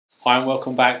Hi and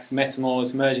welcome back to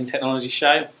Metamor's Emerging Technology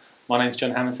Show. My name is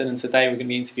John Hamilton and today we're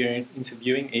going to be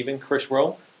interviewing Chris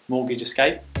Roll, Mortgage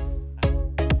Escape.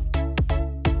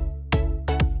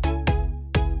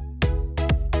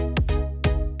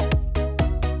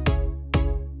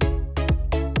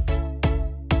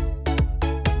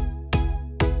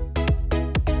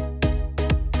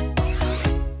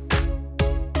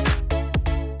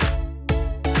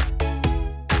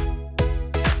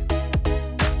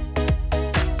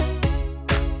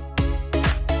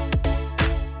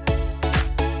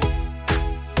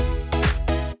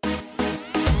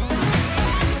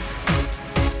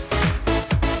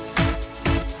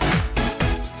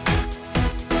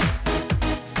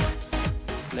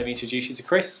 Let me introduce you to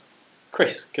Chris.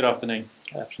 Chris, good afternoon.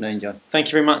 Good afternoon, John. Thank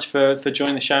you very much for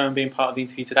joining the show and being part of the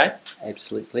interview today.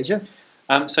 Absolute pleasure.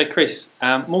 So Chris,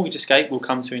 Mortgage Escape we'll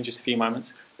come to in just a few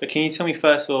moments, but can you tell me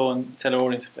first of all, and tell our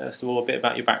audience first of all, a bit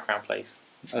about your background, please?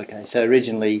 Okay, so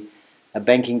originally a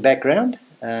banking background,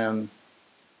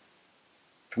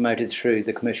 promoted through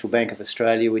the Commercial Bank of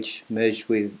Australia, which merged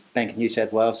with Bank of New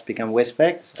South Wales to become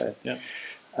Westpac. So yeah.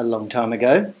 A long time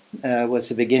ago was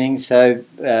the beginning. So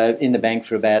in the bank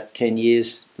for about 10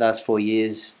 years, last 4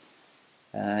 years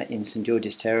in St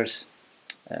George's Terrace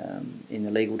in the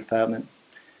legal department.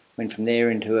 Went from there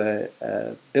into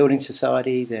a building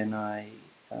society, then I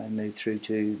moved through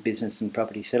to business and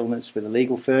property settlements with a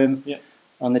legal firm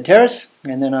on the terrace,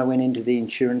 and then I went into the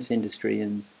insurance industry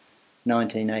in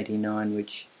 1989,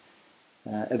 which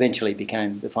eventually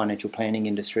became the financial planning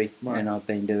industry, right. And I've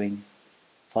been doing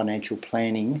financial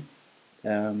planning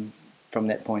from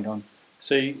that point on.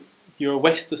 So you're a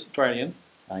West Australian?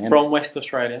 I am. From West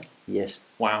Australia? Yes.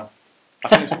 Wow.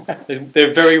 I think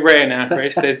they're very rare now,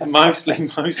 Chris. There's mostly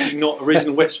not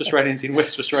original West Australians in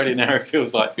West Australia now, it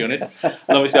feels like, to be honest. And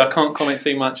obviously I can't comment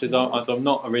too much as I'm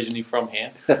not originally from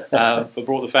here, but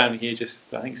brought the family here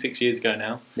just, I think, 6 years ago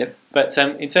now. Yep. But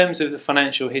in terms of the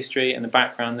financial history and the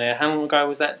background there, how long ago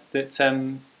was that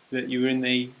you were in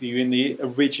the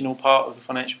original part of the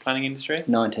financial planning industry?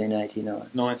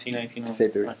 1989. 1989.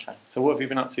 February. Okay. So what have you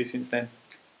been up to since then?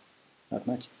 Not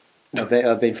much.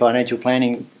 I've been financial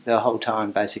planning the whole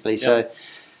time, basically. Yep. So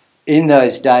in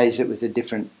those days, it was a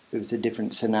different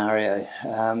scenario,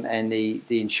 and the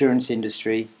insurance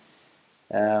industry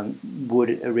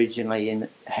would originally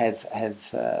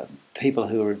have people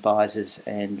who were advisors,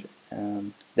 and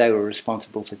they were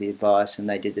responsible for the advice, and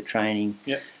they did the training.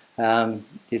 Yep.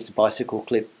 It's a bicycle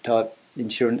clip type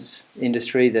insurance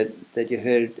industry that you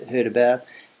heard about,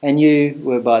 and you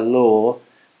were by law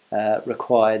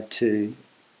required to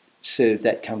serve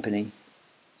that company's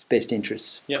best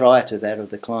interests prior to that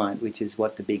of the client, which is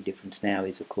what the big difference now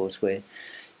is, of course, where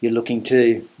you're looking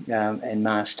to and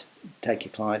must take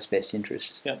your client's best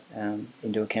interests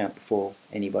into account before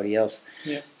anybody else.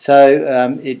 Yep.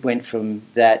 So it went from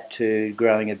that to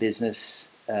growing a business,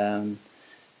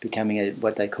 becoming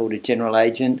what they called a general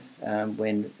agent,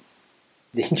 when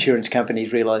the insurance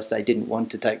companies realised they didn't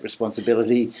want to take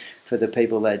responsibility for the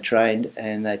people they'd trained,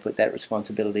 and they put that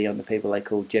responsibility on the people they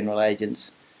called general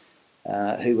agents,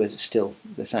 who were still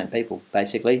the same people,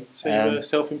 basically. So you were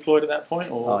self-employed at that point,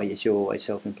 or? Oh yes, you're always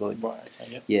self-employed. Right.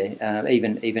 Okay. Yeah.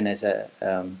 Even as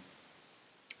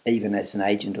an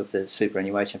agent of the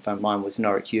superannuation fund, mine was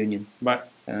Norwich Union.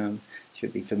 Right.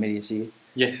 Should be familiar to you.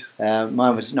 Yes.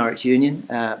 Mine was Norwich Union,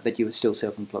 but you were still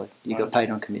self-employed. You got paid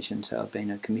on commission, so I've been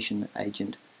a commission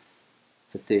agent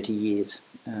for 30 years.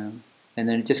 And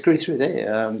then it just grew through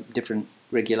there. Different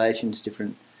regulations,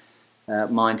 different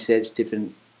mindsets,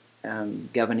 different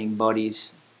governing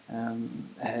bodies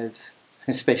have,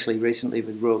 especially recently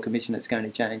with Royal Commission, it's going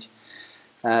to change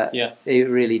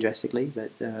really drastically.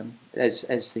 But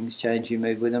as things change, you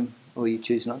move with them or you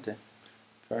choose not to.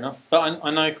 Fair enough. But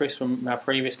I know, Chris, from our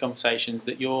previous conversations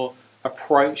that your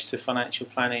approach to financial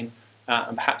planning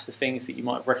and perhaps the things that you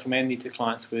might have recommended to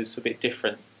clients was a bit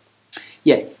different.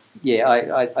 Yeah,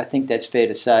 I think that's fair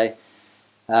to say.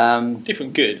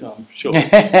 Different good, I'm sure.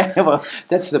 Well,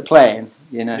 that's the plan,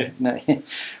 you know. Yeah. No.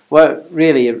 Well,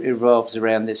 really it revolves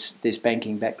around this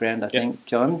banking background, I think,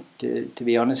 John, to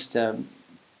be honest.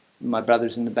 My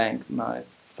brother's in the bank, my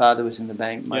father was in the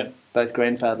bank, both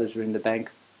grandfathers were in the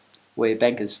bank. We're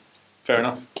bankers. Fair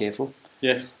enough. Careful.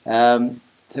 Yes. So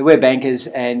we're bankers,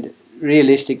 and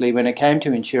realistically, when it came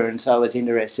to insurance, I was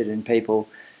interested in people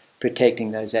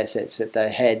protecting those assets that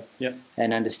they had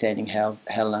and understanding how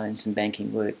loans and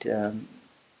banking worked.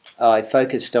 I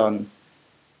focused on,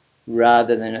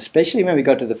 rather than, especially when we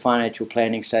got to the financial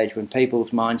planning stage, when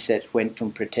people's mindsets went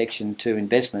from protection to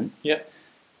investment,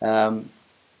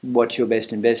 what's your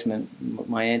best investment?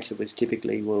 My answer was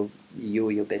typically, well,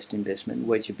 you're your best investment.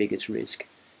 What's your biggest risk?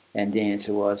 And the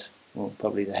answer was, well,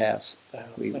 probably the house. Okay.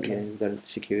 We've got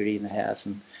security in the house.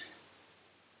 And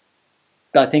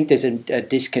I think there's a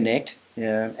disconnect,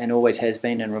 and always has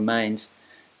been and remains,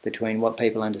 between what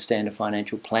people understand a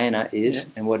financial planner is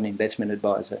and what an investment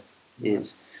advisor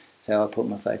is. So I put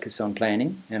my focus on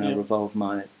planning, and I revolve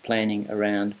my planning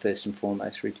around, first and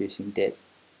foremost, reducing debt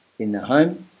in the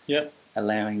home,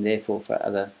 allowing therefore for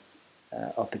other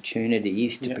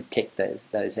opportunities to protect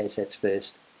those assets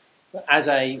first. As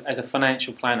a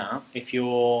financial planner, if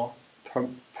your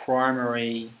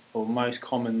primary or most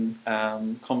common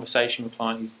conversation with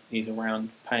clients is around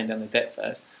paying down the debt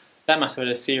first, that must have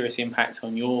had a serious impact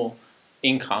on your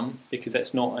income, because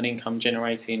that's not an income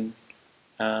generating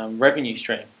revenue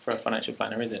stream for a financial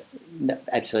planner, is it? No,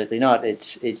 absolutely not.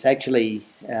 It's actually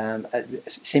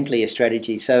simply a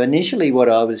strategy. So initially what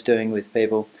I was doing with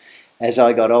people, as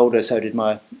I got older, so did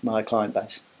my client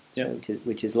base,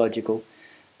 which is logical.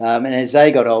 And as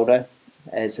they got older,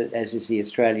 as is the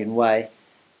Australian way,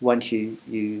 once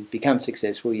you become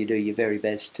successful, you do your very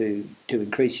best to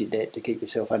increase your debt, to keep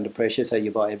yourself under pressure, so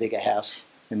you buy a bigger house.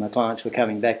 And my clients were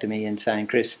coming back to me and saying,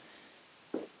 Chris,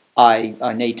 I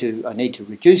need to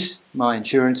reduce my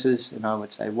insurances. And I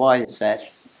would say, why is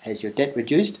that? Has your debt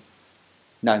reduced?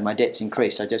 No, my debt's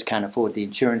increased. I just can't afford the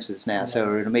insurances now. So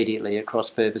we're immediately at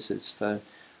cross purposes for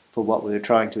what we were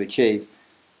trying to achieve.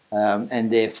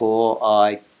 And therefore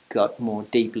I got more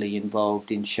deeply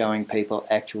involved in showing people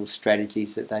actual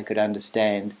strategies that they could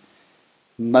understand,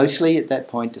 mostly at that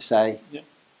point to say,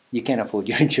 you can afford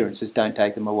your insurances, don't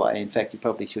take them away. In fact, you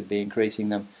probably should be increasing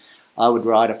them. I would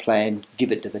write a plan,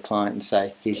 give it to the client and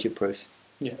say, here's your proof.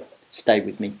 Stay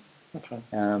with me.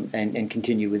 And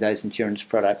continue with those insurance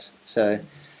products. So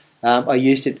I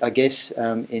used it, I guess,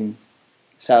 in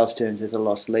sales terms as a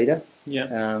loss leader.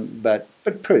 But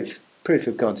proof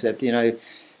of concept. You know,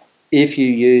 if you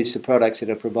use the products that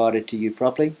are provided to you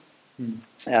properly,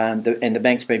 and the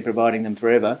bank's been providing them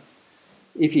forever,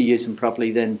 if you use them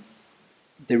properly, then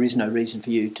there is no reason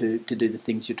for you to do the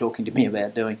things you're talking to me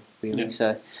about doing, really.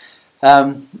 So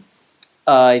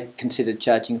I considered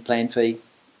charging a plan fee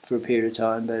for a period of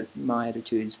time, but my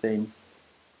attitude's been,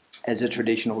 as a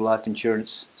traditional life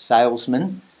insurance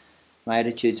salesman, my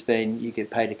attitude's been, you get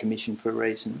paid a commission for a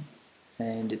reason,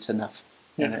 and it's enough.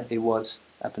 And it was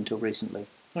up until recently.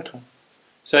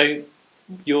 So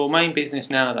your main business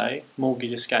now, though,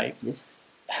 Mortgage Escape,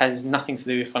 has nothing to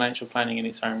do with financial planning in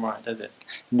its own right, does it?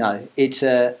 No, it's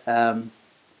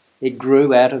it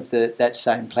grew out of that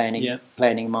same planning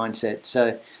mindset.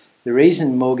 So the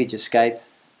reason Mortgage Escape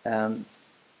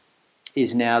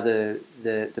is now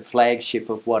the flagship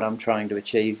of what I'm trying to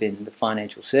achieve in the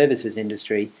financial services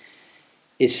industry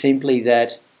is simply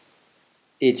that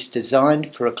it's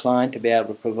designed for a client to be able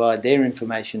to provide their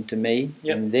information to me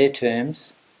in their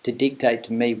terms, to dictate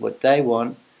to me what they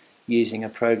want, using a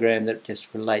program that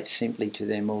just relates simply to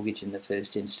their mortgage in the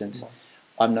first instance.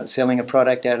 I'm not selling a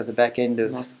product out of the back end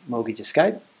of Mortgage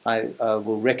Escape. I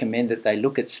will recommend that they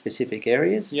look at specific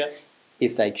areas.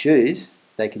 If they choose,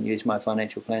 they can use my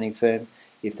financial planning firm.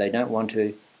 If they don't want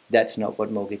to, that's not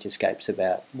what Mortgage Escape's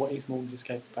about. What is Mortgage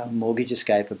Escape about? Mortgage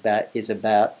Escape is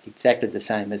about exactly the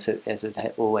same as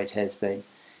it always has been.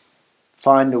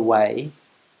 Find a way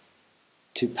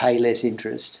to pay less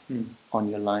interest on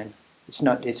your loan. It's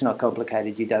not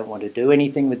complicated. You don't want to do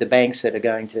anything with the banks that are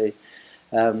going to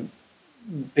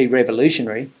be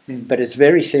revolutionary, but it's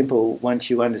very simple once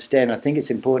you understand. I think it's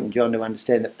important, John, to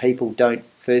understand that people don't,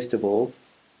 first of all,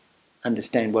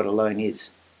 understand what a loan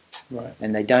is.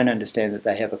 And they don't understand that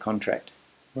they have a contract.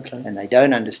 And they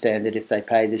don't understand that if they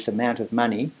pay this amount of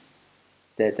money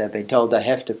that they've been told they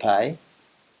have to pay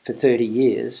for 30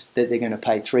 years, that they're going to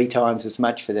pay 3 times as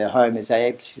much for their home as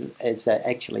they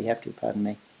actually have to, pardon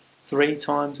me. 3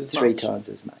 times as much? 3 times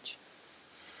as much.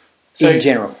 So, in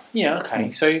general.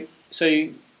 So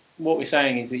what we're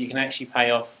saying is that you can actually pay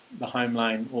off the home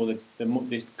loan or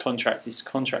this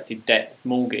contracted debt,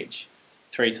 mortgage,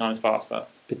 3 times faster?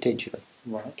 Potentially.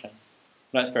 Well,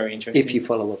 that's very interesting. If you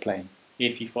follow a plan.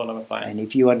 If you follow a plan. And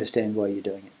if you understand why you're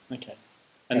doing it.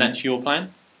 And that's your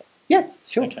plan? Yeah,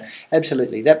 sure.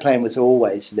 Absolutely. That plan was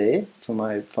always there for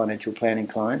my financial planning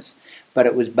clients, but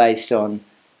it was based on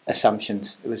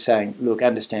assumptions. It was saying, look,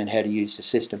 understand how to use the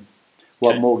system.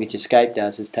 What Mortgage Escape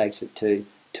does is takes it to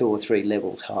 2 or 3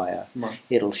 levels higher.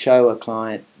 It'll show a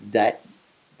client that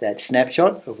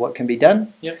snapshot of what can be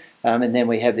done. And then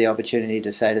we have the opportunity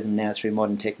to say to them now through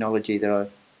modern technology that I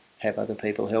have other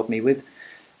people help me with.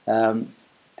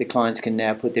 The clients can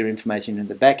now put their information in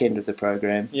the back end of the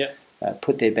program,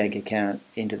 put their bank account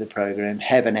into the program,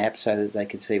 have an app so that they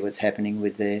can see what's happening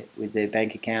with their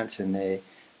bank accounts and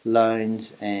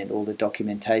loans and all the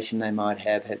documentation they might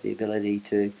have the ability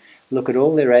to look at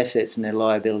all their assets and their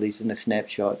liabilities in a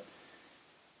snapshot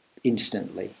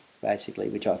instantly, basically,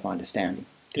 which I find astounding,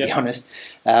 to be honest.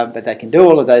 But they can do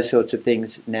all of those sorts of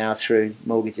things now through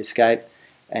Mortgage Escape,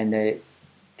 and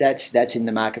that's in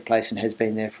the marketplace and has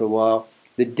been there for a while.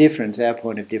 The difference, our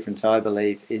point of difference, I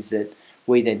believe, is that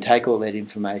we then take all that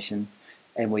information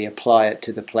and we apply it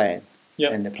to the plan.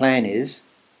 And the plan is,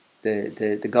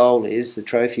 the goal is, the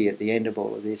trophy at the end of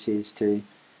all of this is to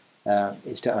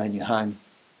own your home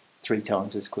 3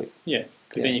 times as quick. Yeah,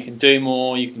 because then you can do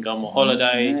more, you can go on more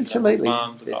holidays. Absolutely.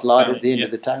 There's light at the end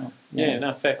of the tunnel. Yeah,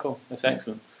 no, fair, cool. That's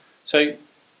excellent. So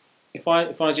if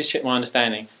I just check my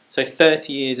understanding, so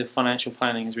 30 years of financial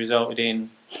planning has resulted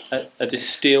in a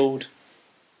distilled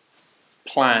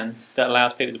plan that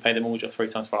allows people to pay their mortgage off 3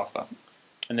 times faster.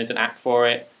 And there's an app for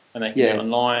it, and they can get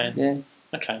online. Yeah.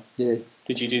 Okay. Yeah.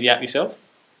 Did you do the app yourself?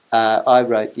 I've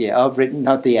written,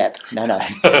 not the app. No.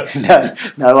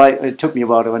 It took me a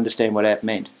while to understand what app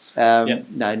meant.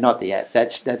 No, not the app.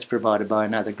 That's provided by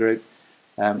another group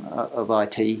of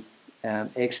IT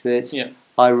experts. Yeah.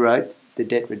 I wrote the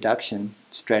debt reduction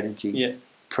strategy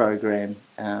program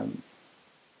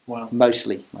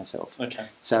mostly myself. Okay.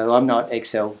 So I'm not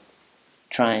Excel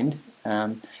trained,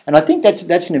 and I think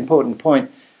that's an important point.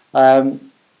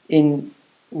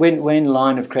 When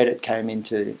line of credit came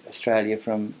into Australia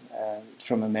from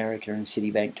America and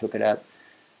Citibank took it up,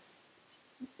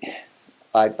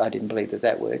 I didn't believe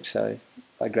that worked, so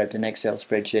I grabbed an Excel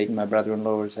spreadsheet, and my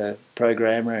brother-in-law is a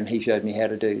programmer, and he showed me how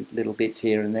to do little bits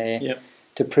here and there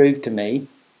to prove to me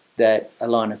that a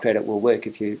line of credit will work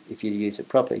if you use it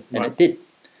properly, and it did.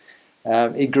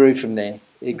 It grew from there.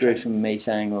 It grew from me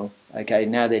saying, well, okay,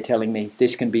 now they're telling me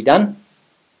this can be done,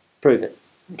 prove it.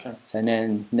 Okay. So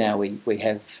now we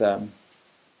have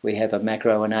a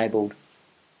macro-enabled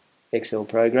Excel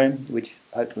program, which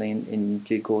hopefully in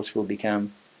due course will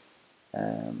become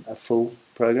a full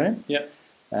program. Yep.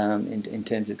 In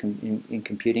terms of in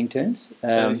computing terms.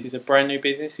 So this is a brand new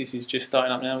business. This is just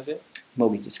starting up now, is it?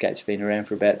 Mortgage Escape's been around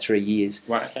for about 3 years.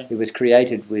 Right. Okay. It was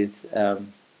created with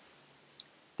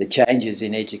the changes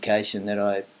in education that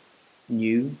I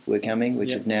knew were coming,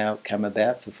 which have now come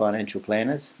about for financial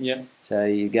planners. Yeah. So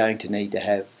you're going to need to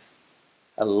have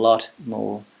a lot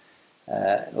more,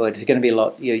 or it's going to be a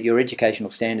lot. Your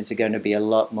educational standards are going to be a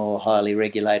lot more highly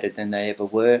regulated than they ever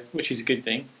were. Which is a good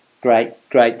thing.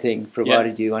 Great thing,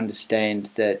 provided you understand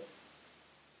that.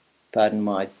 Pardon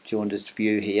my jaundiced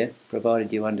view here.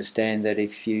 Provided you understand that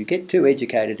if you get too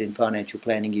educated in financial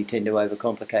planning, you tend to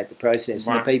overcomplicate the process,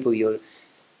 and the people you're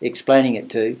explaining it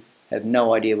to have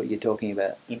no idea what you're talking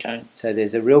about. Okay. So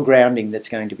there's a real grounding that's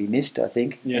going to be missed, I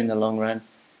think, in the long run.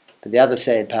 But the other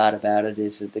sad part about it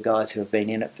is that the guys who have been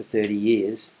in it for 30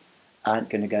 years aren't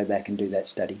going to go back and do that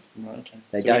study. Right, okay.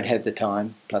 They don't have the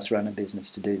time, plus run a business,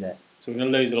 to do that. So we're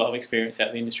going to lose a lot of experience out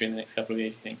of the industry in the next couple of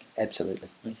years, you think? Absolutely.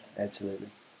 Okay. Absolutely.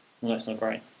 Well, that's not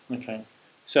great. Okay.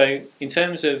 So in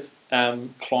terms of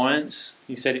clients,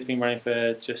 you said it's been running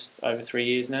for just over 3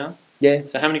 years now? Yeah.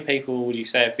 So how many people would you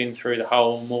say have been through the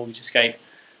whole Mortgage Escape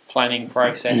planning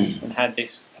process and had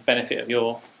this benefit of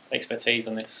your expertise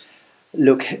on this?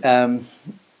 Look,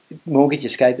 Mortgage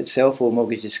Escape itself, or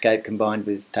Mortgage Escape combined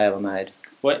with TaylorMade?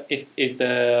 What is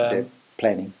the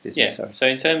planning business? Sorry. So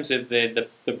in terms of the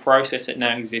process that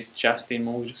now exists just in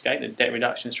Mortgage Escape, the debt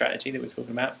reduction strategy that we're talking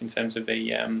about, in terms of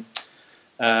the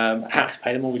how to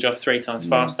pay the mortgage off 3 times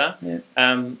faster. Yeah.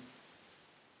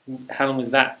 How long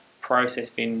has that process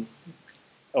been,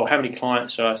 or how many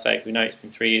clients, should I say, we know it's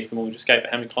been 3 years for Mortgage Escape,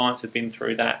 but how many clients have been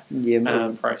through that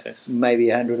process? Maybe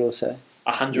 100 or so.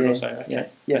 100 or so, okay.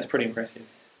 Yeah. That's pretty impressive.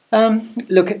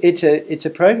 Look, it's a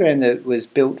program that was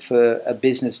built for a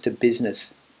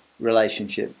business-to-business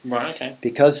relationship. Right, okay.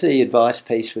 Because the advice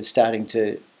piece was starting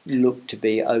to look to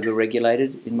be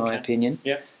over-regulated, in my opinion.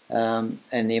 Yeah.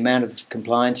 And the amount of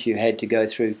compliance you had to go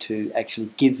through to actually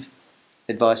give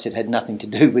advice that had nothing to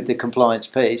do with the compliance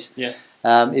piece,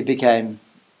 it became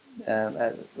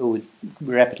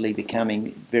rapidly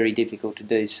becoming very difficult to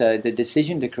do. So the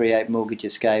decision to create Mortgage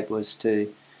Escape was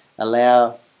to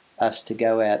allow us to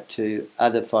go out to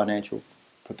other financial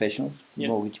professionals,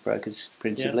 mortgage brokers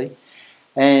principally,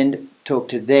 and talk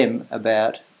to them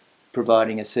about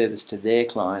providing a service to their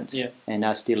clients and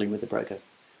us dealing with the broker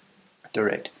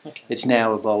direct. Okay. It's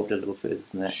now evolved a little further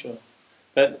than that. Sure.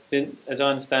 But then, as I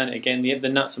understand it, again, the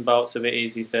nuts and bolts of it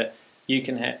is that you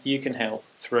can help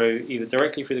through either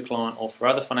directly through the client or for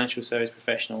other financial service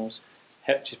professionals,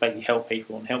 just basically help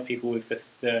people with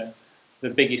the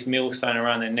biggest millstone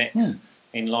around their necks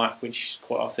in life, which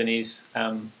quite often is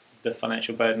the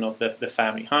financial burden of the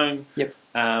family home. Yep.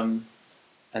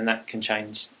 and that can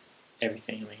change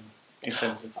everything. I mean, in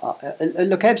terms of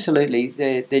Look, absolutely,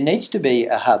 there needs to be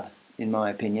a hub, in my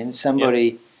opinion,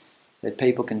 somebody that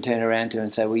people can turn around to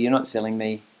and say, well, you're not selling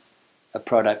me a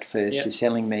product first, you're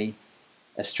selling me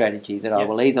a strategy that I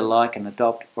will either like and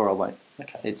adopt or I won't.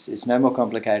 Okay. It's no more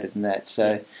complicated than that.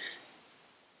 So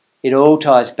it all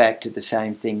ties back to the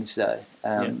same things, though.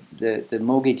 The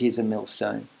mortgage is a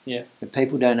millstone. Yeah. But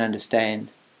people don't understand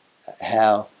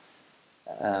how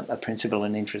a principal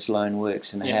and interest loan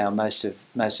works and how most of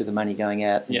the money going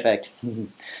out, in fact,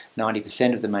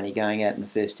 90% of the money going out in the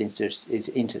first instance is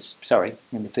interest.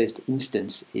 In the first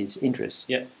instance is interest.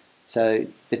 Yeah. So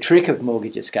the trick of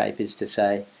Mortgage Escape is to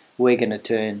say we're going to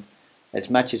turn as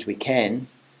much as we can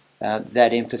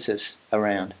that emphasis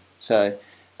around. So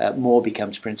more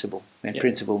becomes principal, and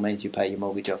principal means you pay your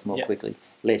mortgage off more quickly.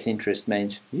 Less interest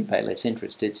means you pay less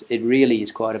interest. It really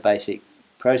is quite a basic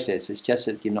process. It's just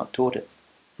that you're not taught it.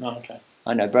 Oh, okay.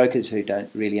 I know brokers who don't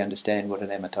really understand what an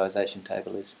amortisation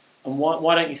table is. And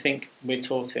why don't you think we're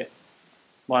taught it?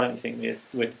 Why don't you think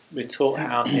we're taught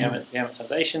how the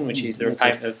amortisation, which is the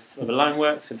repayment of a loan,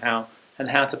 works, and how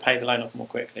to pay the loan off more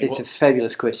quickly? It's a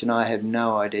fabulous question. I have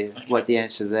no idea what the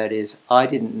answer to that is. I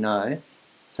didn't know.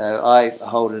 So I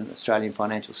hold an Australian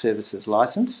Financial Services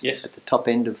licence at the top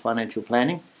end of financial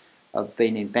planning. I've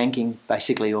been in banking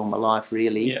basically all my life,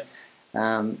 really. Yeah.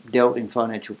 Dealt in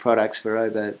financial products for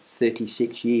over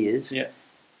 36 years. Yeah.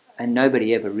 And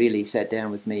nobody ever really sat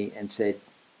down with me and said,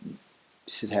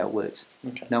 this is how it works.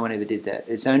 Okay. No one ever did that.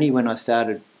 It's only when I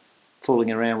started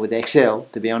fooling around with Excel,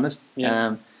 to be honest,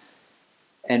 and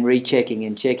rechecking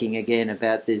and checking again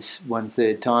about this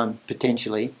 1/3 time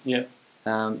potentially,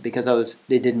 because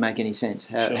it didn't make any sense.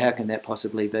 How can that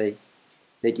possibly be?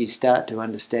 That you start to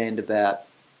understand about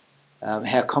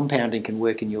how compounding can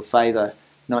work in your favour,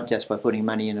 not just by putting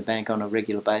money in the bank on a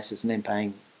regular basis and then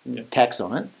paying tax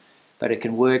on it, but it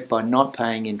can work by not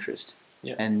paying interest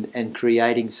and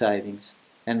creating savings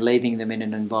and leaving them in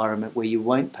an environment where you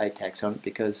won't pay tax on it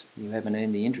because you haven't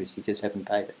earned the interest, you just haven't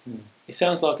paid it. It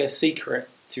sounds like a secret,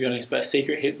 to be honest, but a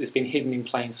secret that's been hidden in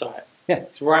plain sight. Yeah.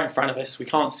 It's right in front of us, we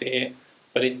can't see it,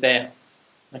 but it's there.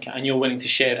 Okay, and you're willing to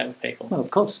share that with people? Well, of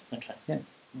course. Okay. Yeah.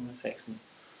 That's excellent.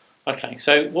 Okay,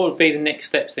 so what would be the next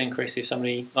steps then, Chris, if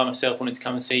somebody like myself wanted to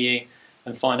come and see you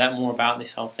and find out more about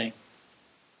this whole thing?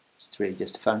 It's really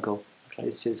just a phone call. Okay.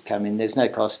 It's just come in. There's no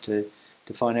cost to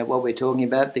find out what we're talking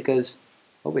about because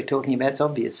what we're talking about is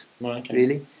obvious,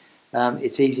 really.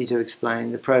 It's easy to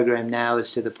explain. The program now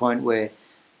is to the point where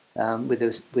with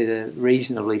a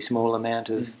reasonably small amount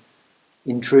of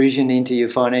intrusion into your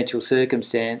financial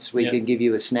circumstance, we can give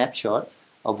you a snapshot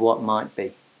of what might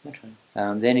be. Okay.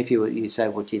 Then if you say,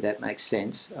 well, gee, that makes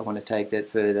sense, I want to take that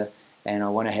further and I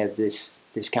want to have this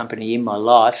company in my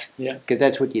life, because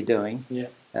that's what you're doing. Yeah.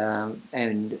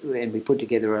 And we put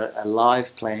together a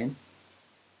live plan,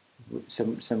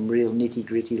 some real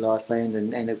nitty-gritty life plan,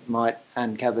 and it might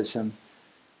uncover some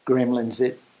gremlins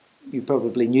that you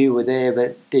probably knew were there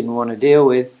but didn't want to deal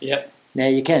with. Yeah. Now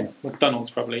you can.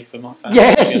 McDonald's probably for my family.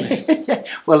 To be honest.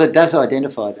 Well, it does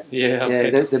identify them. Yeah.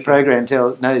 The program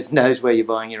knows where you're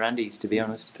buying your undies. To be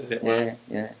honest. Does it?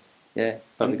 Yeah.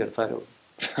 Probably got a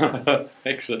photo.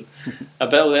 Excellent.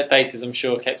 But all that data is, I'm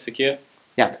sure, kept secure.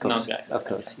 Yeah, of course. No, of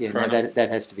course. Okay. Yeah, that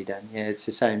has to be done. Yeah, it's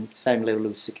the same level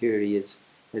of security as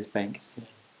banks. Yeah.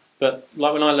 But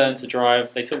like when I learned to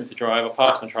drive, they taught me to drive. I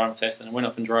passed my driving test, and I went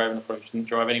off and drove, and I probably didn't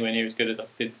drive anywhere near as good as I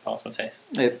did to pass my test.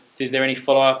 Yep. Is there any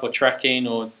follow up or tracking,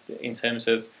 or in terms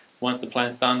of once the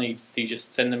plan's done, do you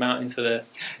just send them out into the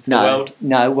world?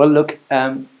 No. Well, look,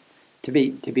 to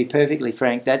be perfectly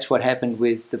frank, that's what happened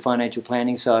with the financial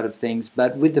planning side of things.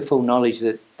 But with the full knowledge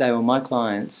that they were my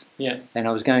clients, and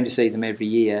I was going to see them every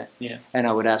year, and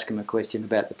I would ask them a question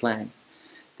about the plan.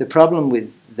 The problem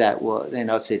with that was, and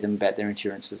I'd see them about their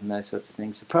insurances and those sorts of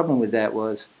things. The problem with that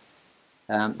was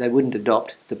they wouldn't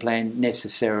adopt the plan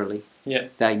necessarily. Yeah.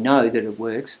 They know that it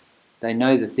works. They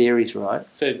know the theory's right.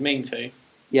 So it mean to?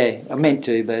 Yeah, I meant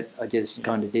to, but I just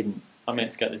kind of didn't. I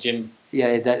meant to go to the gym.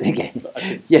 Yeah,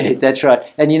 that's right.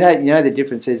 And you know the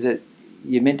difference is that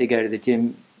you're meant to go to the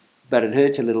gym, but it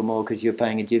hurts a little more because you're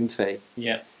paying a gym fee.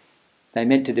 Yeah. They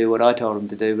meant to do what I told them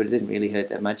to do, but it didn't really hurt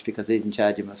that much because I didn't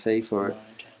charge them a fee for it. Right,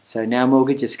 okay. So now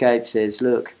Mortgage Escape says,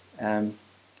 look,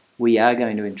 we are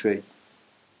going to intrude.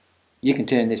 You can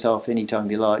turn this off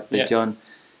anytime you like, but John,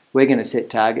 we're going to set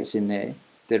targets in there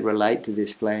that relate to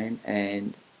this plan,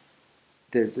 and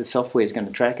the software is going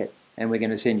to track it, and we're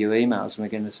going to send you emails, and we're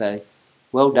going to say,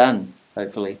 well done,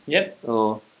 hopefully. Yep.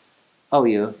 Or, oh,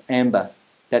 you're amber,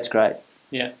 that's great.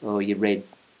 Yeah. Or you're red,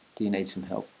 do you need some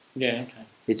help? Yeah, okay.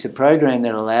 It's a program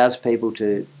that allows people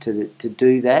to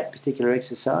do that particular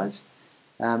exercise,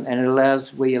 and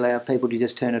we allow people to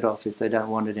just turn it off if they don't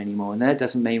want it anymore. And that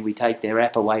doesn't mean we take their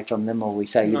app away from them, or we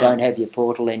say you don't have your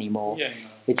portal anymore. Yeah, no.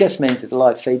 It just means that the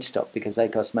live feeds stop because they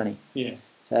cost money. Yeah.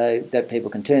 So that people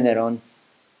can turn that on,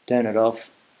 turn it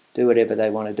off, do whatever they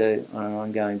want to do on an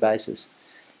ongoing basis.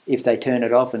 If they turn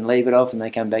it off and leave it off and they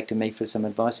come back to me for some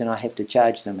advice, then I have to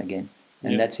charge them again.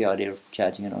 And that's the idea of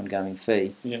charging an ongoing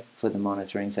fee for the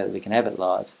monitoring so that we can have it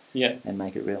live and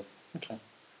make it real. Okay.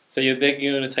 So you're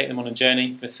going to take them on a journey,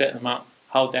 you're going to set them up,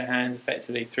 hold their hands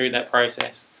effectively through that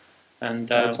process, and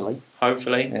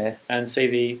hopefully, and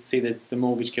see the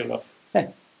mortgage killed off. Yeah.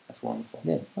 That's wonderful.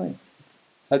 Yeah,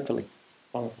 hopefully.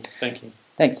 Wonderful. Thank you.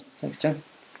 Thanks, John.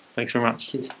 Thanks very much.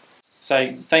 Cheers.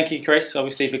 So thank you, Chris,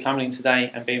 obviously for coming in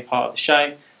today and being part of the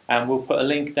show. We'll put a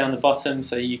link down the bottom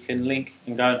so you can link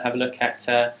and go and have a look at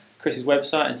Chris's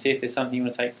website and see if there's something you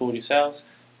want to take forward yourselves.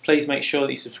 Please make sure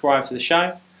that you subscribe to the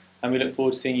show, and we look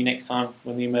forward to seeing you next time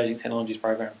on the Emerging Technologies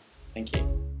programme. Thank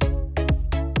you.